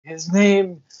His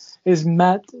name is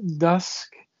Matt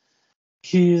Dusk.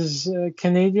 He's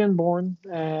Canadian-born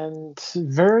and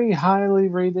very highly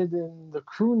rated in the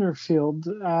crooner field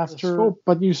after.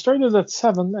 But you started at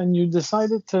 7, and you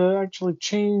decided to actually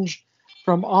change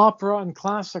from opera and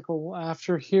classical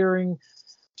after hearing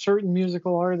certain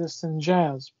musical artists in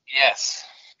jazz. Yes.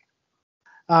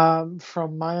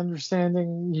 From my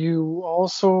understanding, you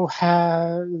also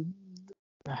have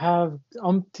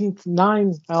umpteenth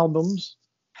 9 albums.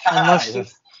 That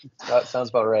sounds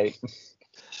about right.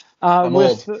 I'm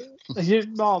old.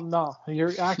 No,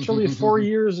 you're actually 4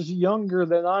 years younger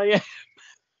than I am.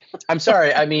 I'm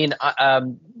sorry. I mean, I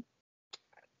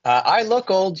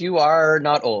look old. You are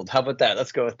not old. How about that?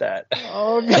 Let's go with that.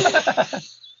 Okay.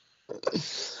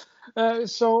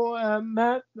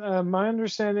 Matt, my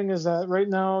understanding is that right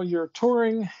now you're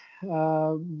touring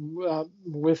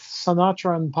with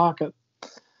Sinatra in Pocket.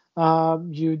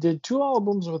 You did 2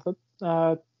 albums with it.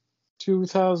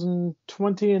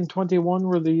 2020 and 21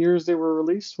 were the years they were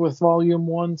released, with Volume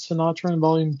 1 Sinatra and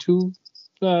Volume 2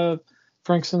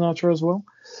 Frank Sinatra as well.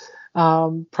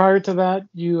 Prior to that,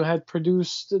 you had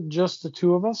produced Just the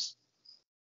Two of Us,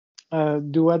 a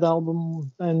duet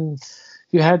album, and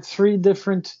you had 3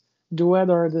 different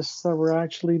duet artists that were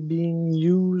actually being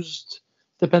used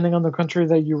depending on the country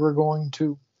that you were going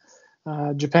to.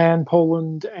 Japan,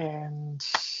 Poland, and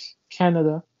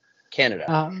Canada.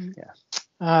 Yeah.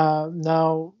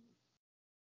 Now,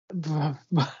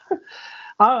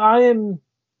 I am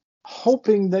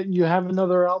hoping that you have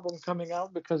another album coming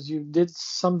out, because you did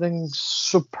something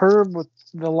superb with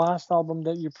the last album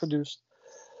that you produced.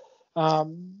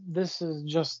 This is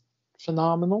just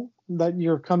phenomenal that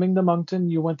you're coming to Moncton.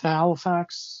 You went to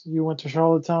Halifax, you went to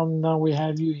Charlottetown, now we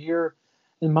have you here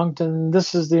in Moncton.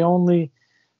 This is the only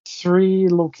 3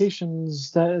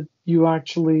 locations that you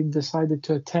actually decided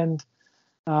to attend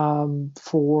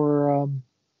for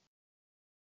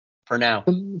now.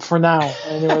 For now,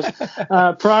 anyways.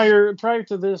 Prior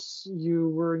to this, you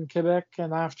were in Quebec,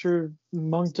 and after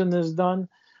Moncton is done,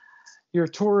 your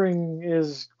touring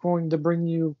is going to bring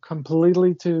you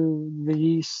completely to the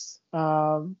east,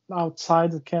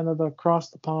 outside of Canada, across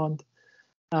the pond,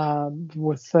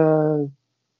 with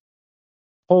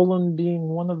Poland being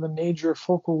one of the major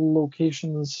focal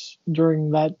locations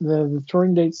during that the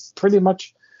touring dates, pretty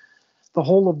much the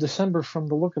whole of December from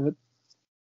the look of it.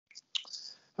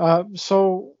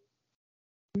 So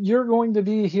you're going to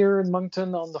be here in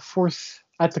Moncton on the 4th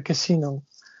at the casino.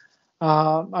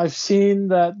 I've seen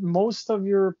that most of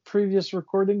your previous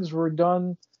recordings were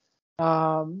done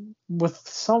with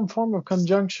some form of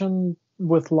conjunction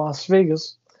with Las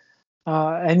Vegas.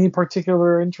 Any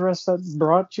particular interest that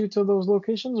brought you to those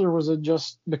locations, or was it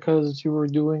just because you were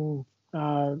doing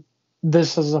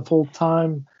this as a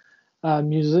full-time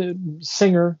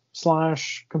singer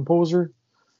 / composer?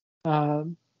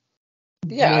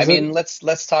 Yeah, I mean,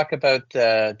 let's talk about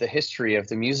the history of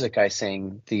the music I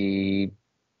sing.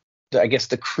 I guess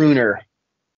the crooner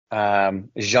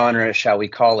genre, shall we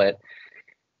call it?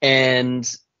 And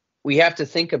we have to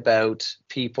think about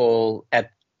people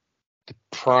at the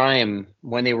prime,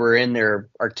 when they were in their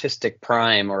artistic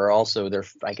prime, or also their,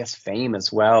 I guess, fame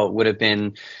as well. Would have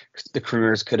been, the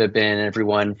crooners could have been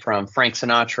everyone from Frank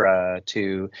Sinatra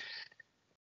to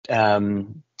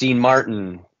Dean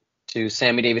Martin to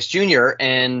Sammy Davis Jr.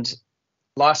 And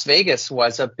Las Vegas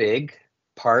was a big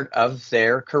part of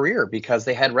their career because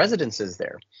they had residences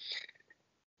there.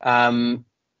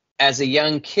 As a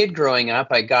young kid growing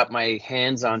up, I got my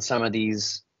hands on some of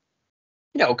these,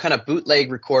 kind of bootleg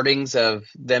recordings of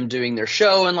them doing their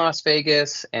show in Las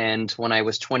Vegas. And when I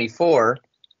was 24,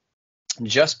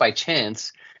 just by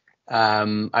chance,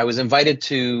 I was invited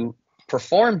to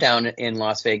perform down in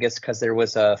Las Vegas because there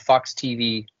was a Fox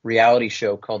TV reality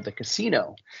show called The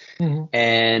Casino. Mm-hmm.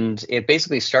 And it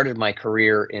basically started my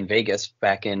career in Vegas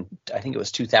back in, I think it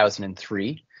was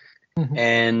 2003. Mm-hmm.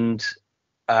 And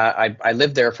I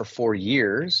lived there for 4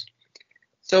 years.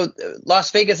 So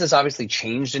Las Vegas has obviously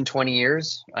changed in 20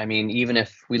 years. I mean, even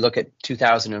if we look at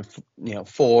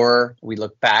 2004, we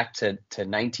look back to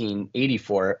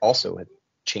 1984, it also had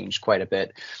changed quite a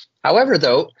bit. However,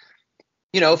 though,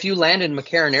 if you land in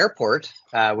McCarran Airport,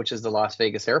 which is the Las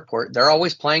Vegas airport, they're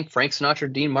always playing Frank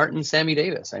Sinatra, Dean Martin, Sammy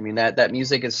Davis. I mean, that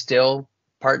music is still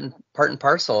part and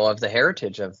parcel of the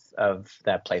heritage of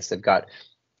that place. They've got,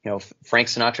 Frank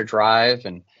Sinatra Drive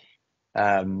and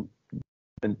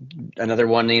another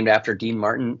one named after Dean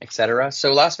Martin, etc.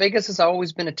 So Las Vegas has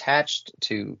always been attached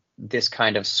to this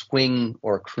kind of swing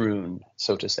or croon,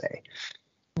 so to say.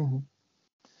 Mm-hmm.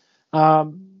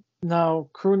 Now,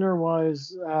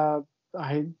 crooner-wise,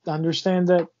 I understand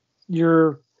that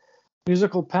you're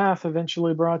musical path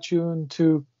eventually brought you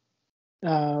into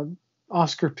uh,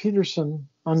 Oscar Peterson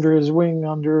under his wing,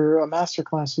 under a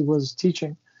masterclass he was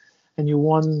teaching, and you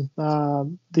won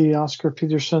the Oscar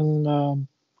Peterson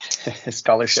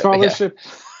Scholarship. scholarship.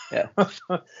 Yeah.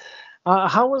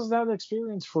 How was that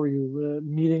experience for you,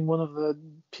 meeting one of the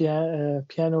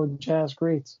piano jazz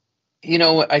greats?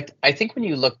 I think when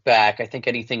you look back, I think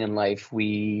anything in life,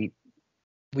 we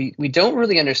don't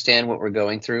really understand what we're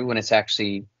going through when it's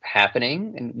actually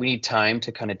happening, and we need time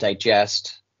to kind of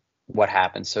digest what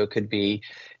happened. So it could be,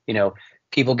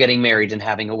 people getting married and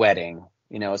having a wedding.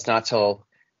 It's not till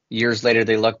years later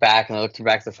they look back and they look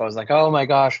back at the photos like, oh my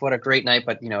gosh, what a great night.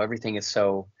 But everything is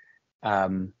so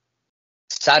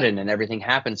sudden and everything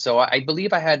happened. So I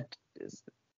believe I had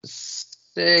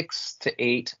 6 to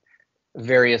 8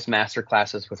 various master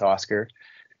classes with Oscar,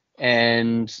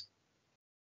 and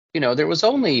there was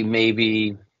only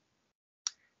maybe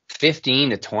 15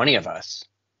 to 20 of us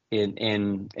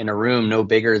in a room no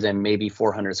bigger than maybe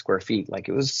 400 square feet. Like,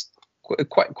 it was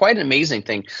quite an amazing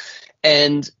thing.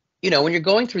 And when you're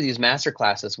going through these master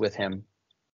classes with him,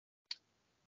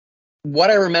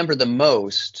 what I remember the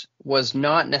most was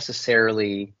not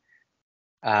necessarily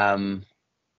the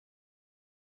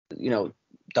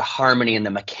harmony and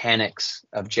the mechanics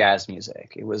of jazz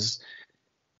music. It was,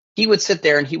 he would sit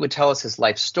there and he would tell us his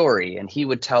life story, and he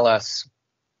would tell us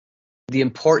the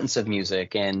importance of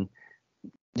music and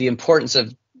the importance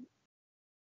of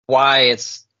why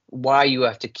you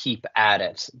have to keep at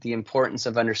it, the importance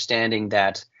of understanding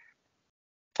that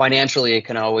financially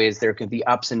there can be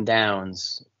ups and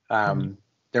downs.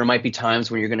 There might be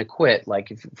times when you're going to quit.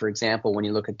 Like, if, for example, when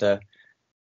you look at the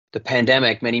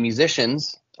pandemic, many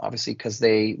musicians, obviously because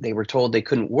they were told they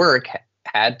couldn't work,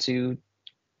 had to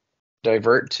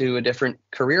divert to a different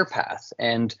career path.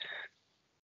 And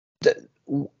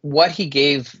what he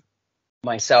gave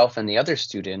myself and the other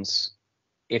students,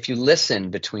 if you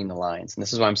listen between the lines, and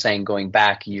this is what I'm saying, going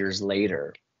back years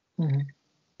later,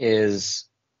 is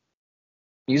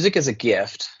music is a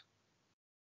gift.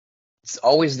 It's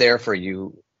always there for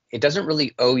you. It doesn't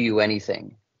really owe you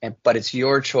anything, but it's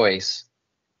your choice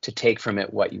to take from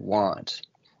it what you want.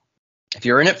 If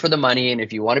you're in it for the money, and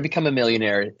if you want to become a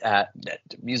millionaire,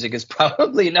 music is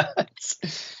probably not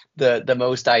the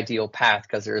most ideal path,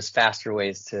 because there's faster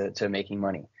ways to making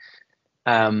money.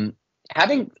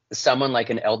 Having someone like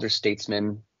an elder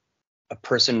statesman, a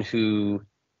person who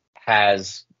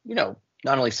has, not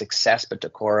only success, but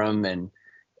decorum and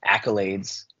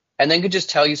accolades, and then could just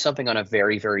tell you something on a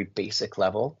very, very basic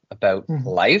level about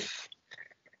life.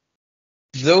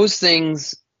 Those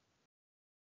things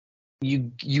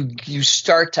you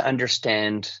start to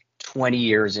understand 20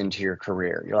 years into your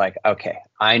career. You're like, okay,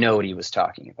 I know what he was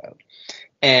talking about.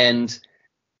 And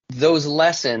those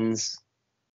lessons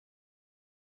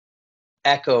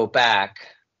echo back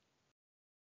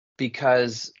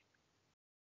because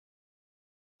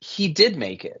he did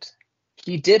make it.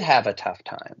 He did have a tough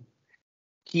time.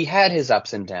 He had his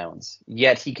ups and downs,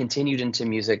 yet he continued into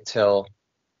music till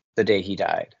the day he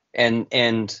died.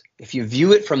 And if you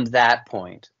view it from that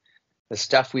point, the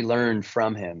stuff we learned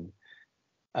from him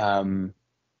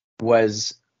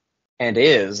was and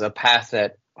is a path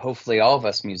that hopefully all of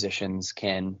us musicians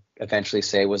can eventually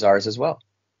say was ours as well.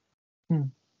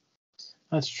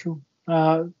 That's true.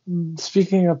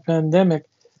 Speaking of pandemic,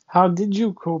 how did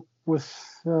you cope with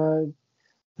the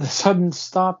sudden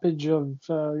stoppage of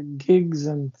gigs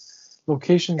and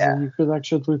locations that you could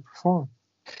actually perform?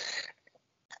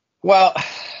 Well,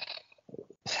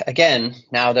 again,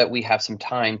 now that we have some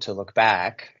time to look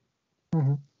back,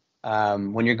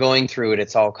 when you're going through it,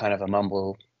 it's all kind of a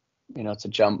mumble, it's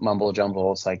a mumble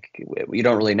jumble. It's like you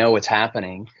don't really know what's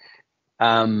happening.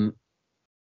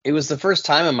 It was the first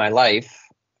time in my life.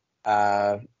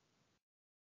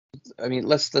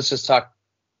 Let's just talk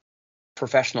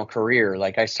professional career.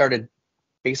 Like, I started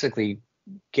basically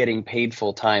getting paid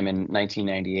full time in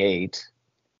 1998.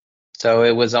 So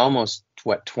it was almost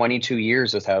 22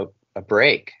 years without a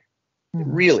break.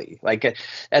 Really, like,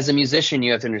 as a musician,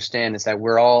 you have to understand is that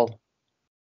we're all,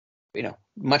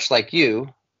 much like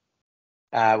you,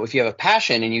 if you have a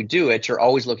passion and you do it, you're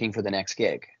always looking for the next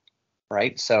gig,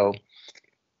 right? So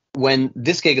when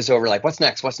this gig is over, like, what's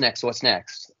next?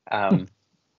 And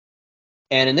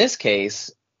in this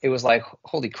case, it was like,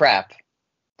 holy crap,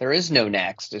 there is no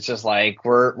next. It's just like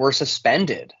we're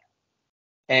suspended.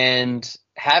 And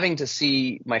having to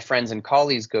see my friends and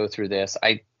colleagues go through this,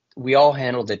 we all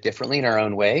handled it differently in our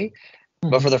own way.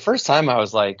 But for the first time, I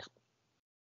was like,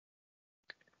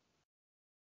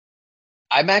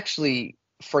 I'm actually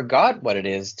forgot what it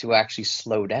is to actually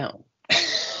slow down.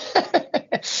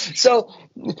 So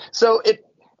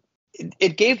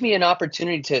it gave me an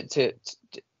opportunity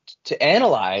to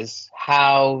analyze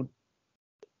how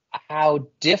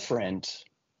different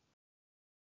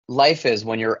life is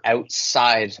when you're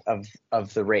outside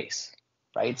of the race,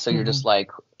 right? So you're just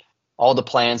like, all the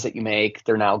plans that you make,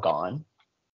 they're now gone.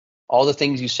 All the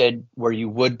things you said where you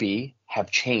would be have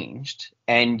changed.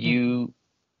 And you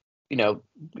know,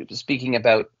 speaking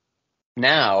about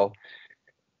now,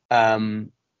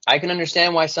 I can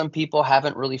understand why some people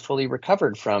haven't really fully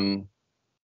recovered from,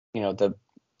 you know, the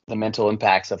mental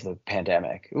impacts of the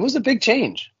pandemic. It was a big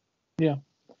change. Yeah.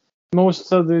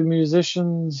 Most of the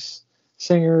musicians,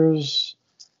 singers,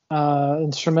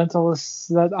 instrumentalists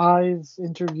that I've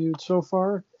interviewed so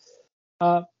far,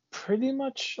 pretty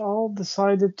much all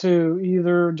decided to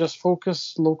either just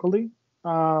focus locally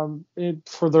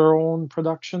for their own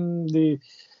production.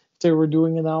 They were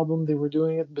doing an album, they were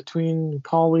doing it between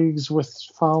colleagues with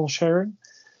file sharing.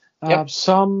 Yep.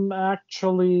 Some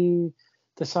actually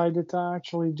decided to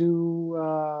actually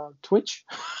do Twitch.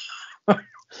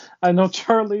 I know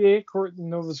Charlie Acorn in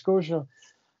Nova Scotia.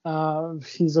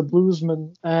 He's a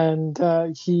bluesman, and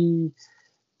he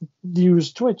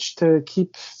used Twitch to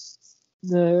keep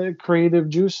the creative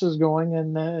juices going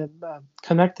and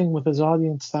connecting with his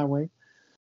audience that way.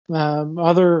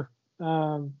 Other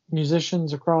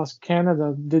musicians across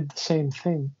Canada did the same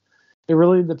thing. It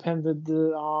really depended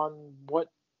on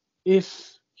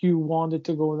if you wanted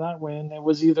to go that way, and it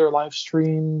was either live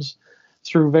streams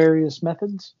through various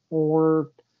methods or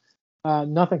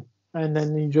nothing, and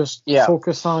then you just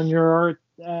focus on your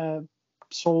art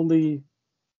solely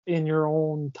in your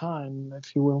own time,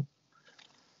 if you will.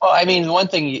 Well, I mean, one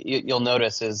thing you'll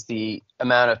notice is the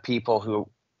amount of people who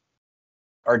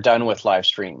are done with live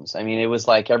streams. I mean, it was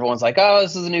like everyone's like, "Oh,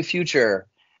 this is a new future.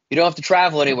 You don't have to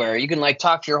travel anywhere. You can like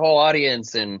talk to your whole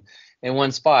audience in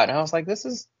one spot." And I was like, "This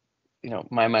is, you know,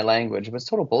 my language, but it's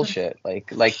total bullshit."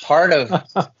 Like part of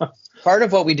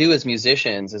what we do as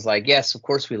musicians is like, yes, of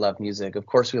course we love music, of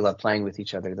course we love playing with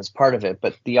each other. That's part of it,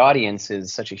 but the audience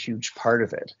is such a huge part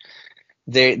of it.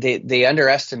 They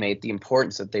underestimate the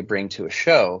importance that they bring to a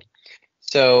show.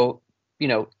 So, you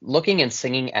know, looking and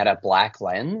singing at a black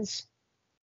lens,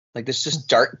 like this just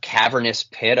dark cavernous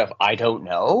pit of I don't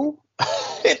know.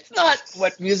 It's not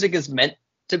what music is meant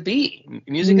to be.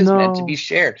 Music is meant to be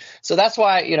shared. So that's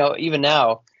why, you know, even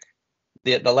now,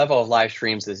 the level of live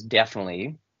streams is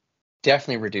definitely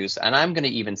reduced. And I'm going to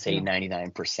even say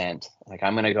 99%. Like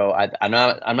I'm going to go. I'm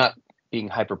not being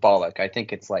hyperbolic. I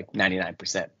think it's like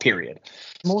 99%. Period.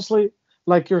 Mostly,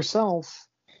 like yourself,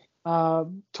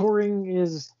 touring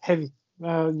is heavy.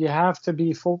 You have to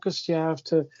be focused. You have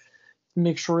to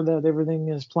make sure that everything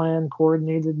is planned,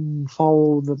 coordinated, and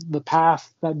follow the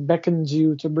path that beckons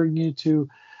you to bring you to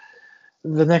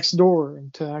the next door,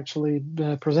 and to actually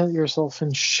present yourself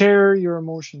and share your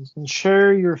emotions and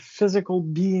share your physical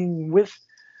being with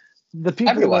the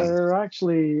people that are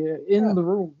actually in the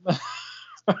room.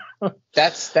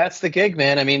 That's the gig,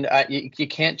 man. I mean, you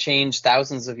can't change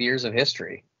thousands of years of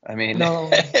history. I mean,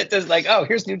 it's just like, oh,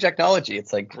 here's new technology.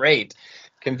 It's like great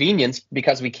convenience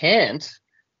because we can't.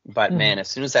 But man, as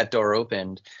soon as that door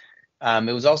opened,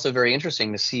 it was also very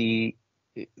interesting to see,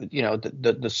 you know,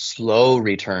 the slow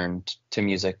return to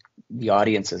music, the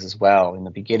audiences as well. In the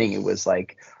beginning, it was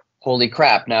like, holy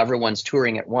crap! Now everyone's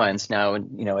touring at once. Now,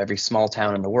 you know, every small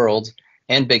town in the world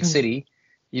and big city,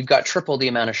 you've got triple the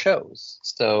amount of shows.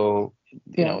 So,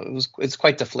 you know, it's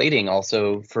quite deflating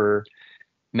also for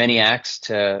many acts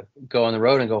to go on the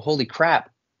road and go, holy crap,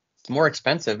 it's more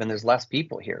expensive and there's less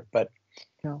people here. But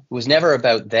it was never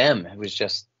about them. It was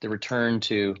just the return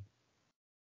to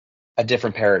a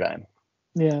different paradigm.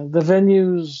 Yeah, the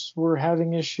venues were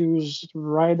having issues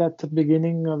right at the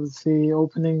beginning of the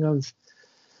opening of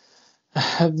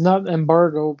not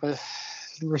embargo, but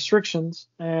restrictions.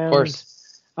 And of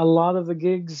course, a lot of the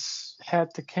gigs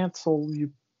had to cancel.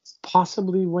 You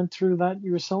possibly went through that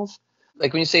yourself?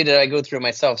 Like when you say, did I go through it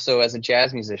myself? So as a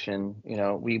jazz musician, you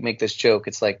know, we make this joke.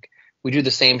 It's like we do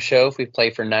the same show if we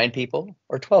play for 9 people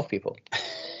or 12 people.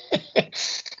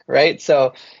 Right.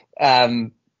 So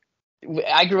I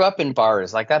grew up in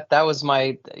bars like that. That was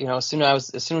my, you know, as soon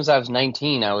as I was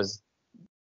 19, I was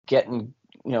getting,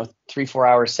 you know, 3-4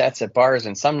 hour sets at bars,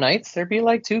 and some nights there'd be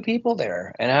like 2 people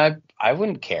there, and I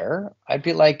wouldn't care. I'd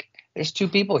be like, there's 2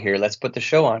 people here, let's put the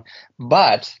show on.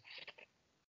 But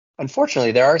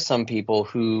unfortunately, there are some people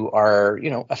who are, you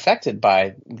know, affected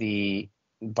by the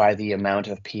amount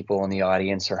of people in the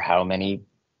audience or how many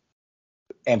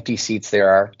empty seats there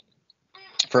are.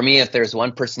 For me, if there's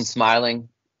one person smiling,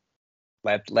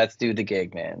 let's do the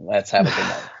gig, man. Let's have a good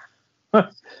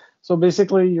night. So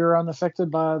basically, you're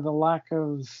unaffected by the lack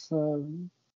of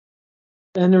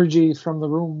energy from the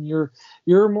room.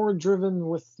 You're more driven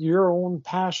with your own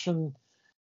passion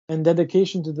and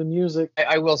dedication to the music.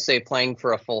 I will say playing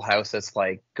for a full house that's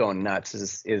like going nuts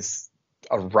is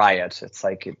a riot. It's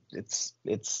like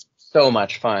it's so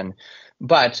much fun.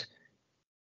 But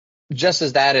just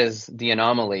as that is the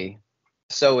anomaly,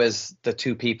 so is the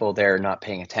two people there not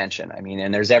paying attention. I mean,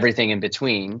 and there's everything in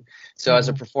between. So as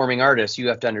a performing artist, you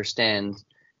have to understand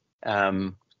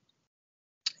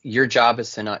your job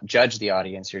is to not judge the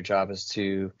audience. Your job is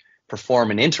to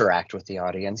perform and interact with the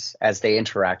audience as they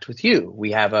interact with you.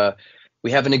 We have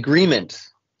an agreement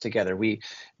together.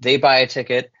 They buy a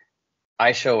ticket,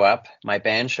 I show up, my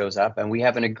band shows up, and we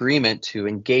have an agreement to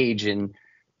engage in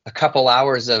a couple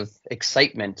hours of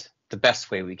excitement the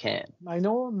best way we can. I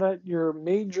know that your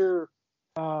major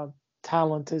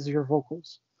talent is your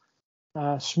vocals.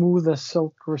 Smooth as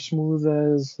silk or smooth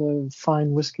as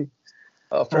fine whiskey.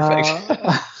 Oh, perfect.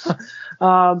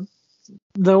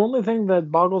 The only thing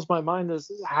that boggles my mind is,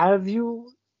 have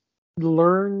you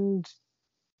learned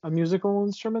a musical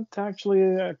instrument to actually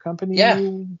accompany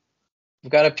you?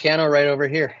 We've got a piano right over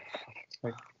here.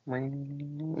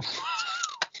 No,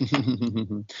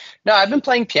 I've been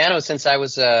playing piano since I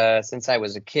was a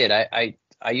kid. I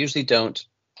usually don't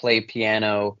play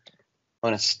piano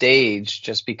on a stage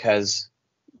just because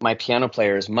my piano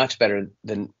player is much better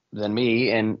than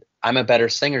me, and I'm a better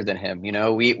singer than him. You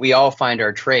know, we all find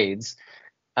our trades.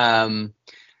 I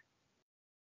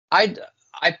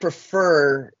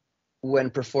prefer when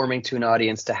performing to an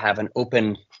audience to have an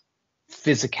open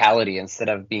physicality instead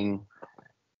of being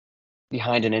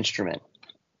behind an instrument.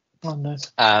 Oh,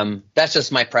 nice. That's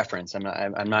just my preference.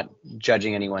 I'm not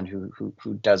judging anyone who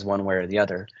does one way or the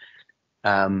other.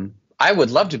 I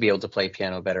would love to be able to play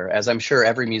piano better, as I'm sure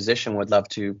every musician would love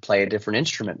to play a different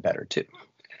instrument better too.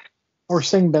 Or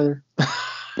sing better.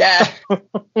 Yeah.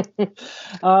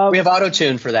 We have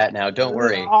auto-tune for that now. Don't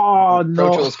worry. Oh, no.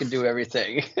 Pro Tools can do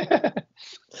everything.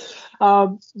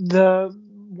 The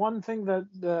one thing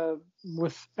that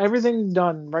with everything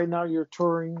done right now, you're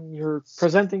touring, you're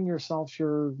presenting yourself,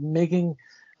 you're making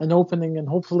an opening and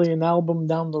hopefully an album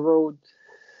down the road.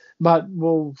 But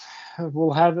we'll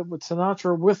have it with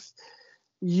Sinatra. With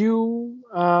you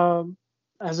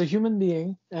as a human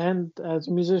being and as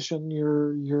a musician,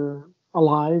 you're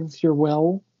alive, you're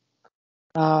well.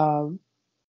 Do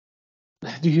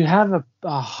you have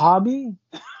a hobby?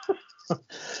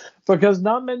 Because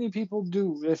not many people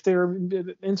do. If they're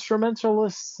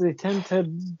instrumentalists, they tend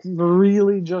to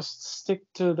really just stick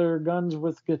to their guns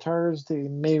with guitars. They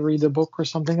may read a book or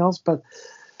something else. But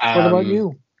what about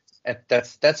you?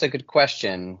 That's a good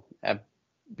question.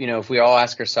 If we all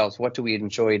ask ourselves, what do we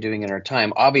enjoy doing in our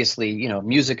time? Obviously,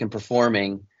 music and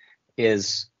performing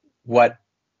is what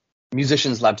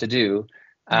musicians love to do.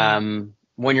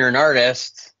 When you're an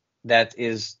artist that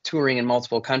is touring in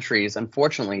multiple countries,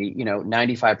 unfortunately,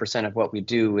 95% of what we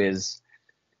do is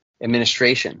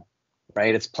administration,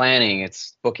 right? It's planning,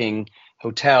 it's booking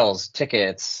hotels,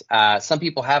 tickets. Some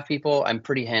people have people. I'm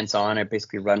pretty hands-on. I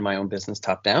basically run my own business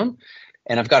top down,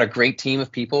 and I've got a great team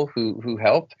of people who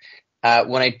help.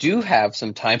 When I do have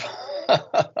some time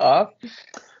off,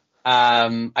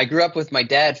 I grew up with my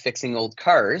dad fixing old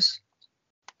cars.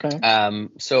 Okay.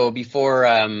 So before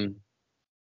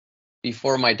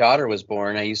my daughter was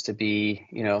born, I used to be,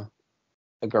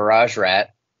 a garage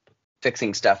rat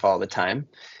fixing stuff all the time.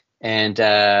 And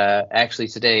actually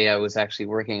today I was actually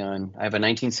working on, I have a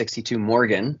 1962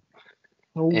 Morgan.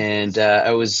 Oh. And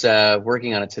I was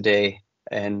working on it today,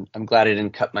 and I'm glad I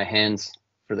didn't cut my hands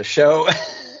for the show.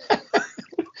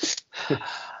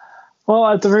 Well,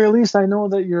 at the very least, I know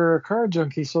that you're a car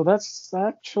junkie, so that's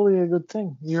actually a good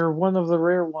thing. You're one of the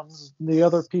rare ones. The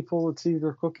other people, it's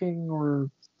either cooking or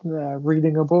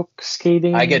reading a book,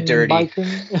 skating, I get dirty. biking.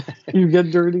 You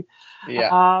get dirty.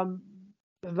 Yeah.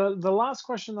 The last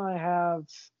question I have,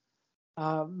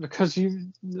 because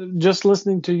you just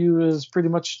listening to you is pretty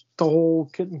much the whole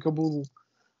kit and caboodle.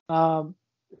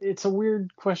 It's a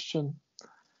weird question.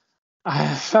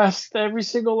 I've asked every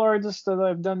single artist that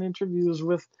I've done interviews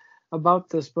with about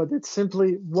this, but it's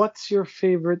simply, what's your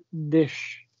favorite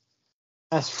dish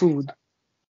as food?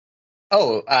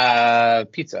 Oh,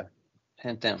 pizza,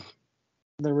 hands down.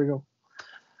 There we go.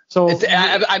 So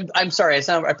I'm sorry.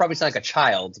 I probably sound like a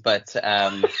child, but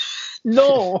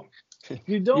no,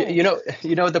 you don't. You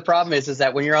know what the problem is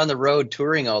that when you're on the road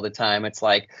touring all the time, it's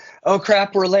like, oh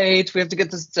crap, we're late. We have to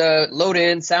get this load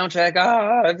in, sound check.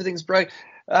 Everything's bright.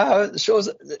 The show's,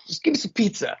 just give me some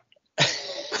pizza.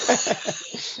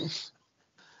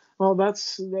 Well,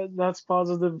 that's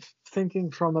positive thinking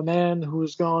from a man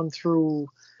who's gone through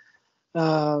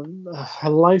a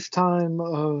lifetime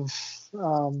of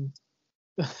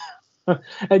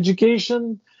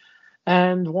education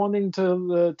and wanting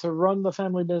to run the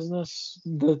family business,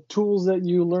 the tools that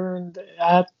you learned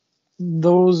at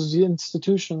those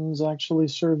institutions actually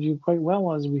served you quite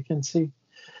well, as we can see.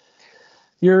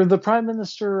 You're the prime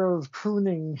minister of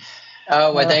crooning.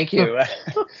 Oh, well, thank you.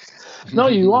 No,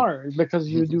 you are, because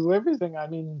you do everything. I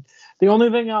mean, the only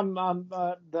thing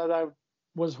that I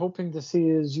was hoping to see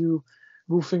is you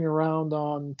goofing around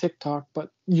on TikTok, but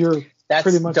you're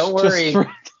pretty much don't worry, just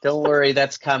don't worry,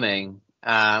 that's coming.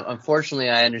 Unfortunately,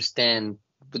 I understand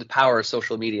with the power of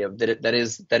social media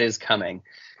that is coming.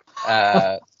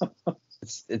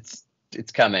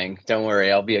 It's coming. Don't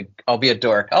worry. I'll be a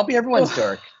dork. I'll be everyone's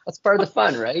dork. That's part of the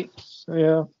fun, right?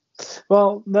 Yeah.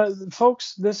 Well,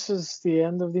 folks, this is the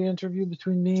end of the interview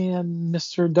between me and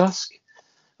Mr. Dusk,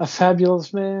 a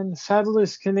fabulous man,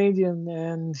 fabulous Canadian,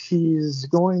 and he's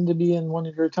going to be in one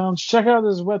of your towns. Check out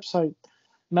his website,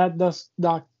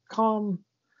 mattdusk.com.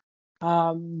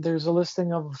 There's a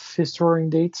listing of his touring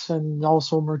dates and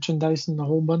also merchandise and a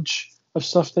whole bunch of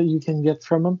stuff that you can get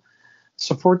from him.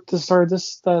 Support this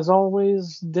artist as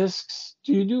always. Discs.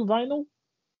 Do you do vinyl?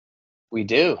 We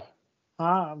do.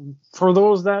 For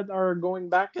those that are going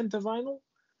back into vinyl,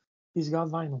 he's got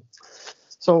vinyl.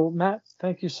 So, Matt,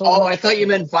 thank you so much. Oh, I thought you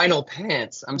meant vinyl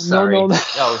pants. I'm sorry. No.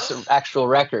 Oh, some actual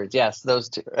records. Yes, those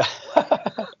two.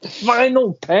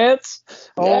 Vinyl pants?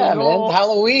 Yeah, no. man.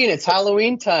 Halloween. It's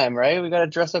Halloween time, right? We got to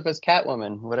dress up as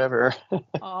Catwoman, whatever.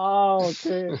 Oh,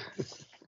 okay.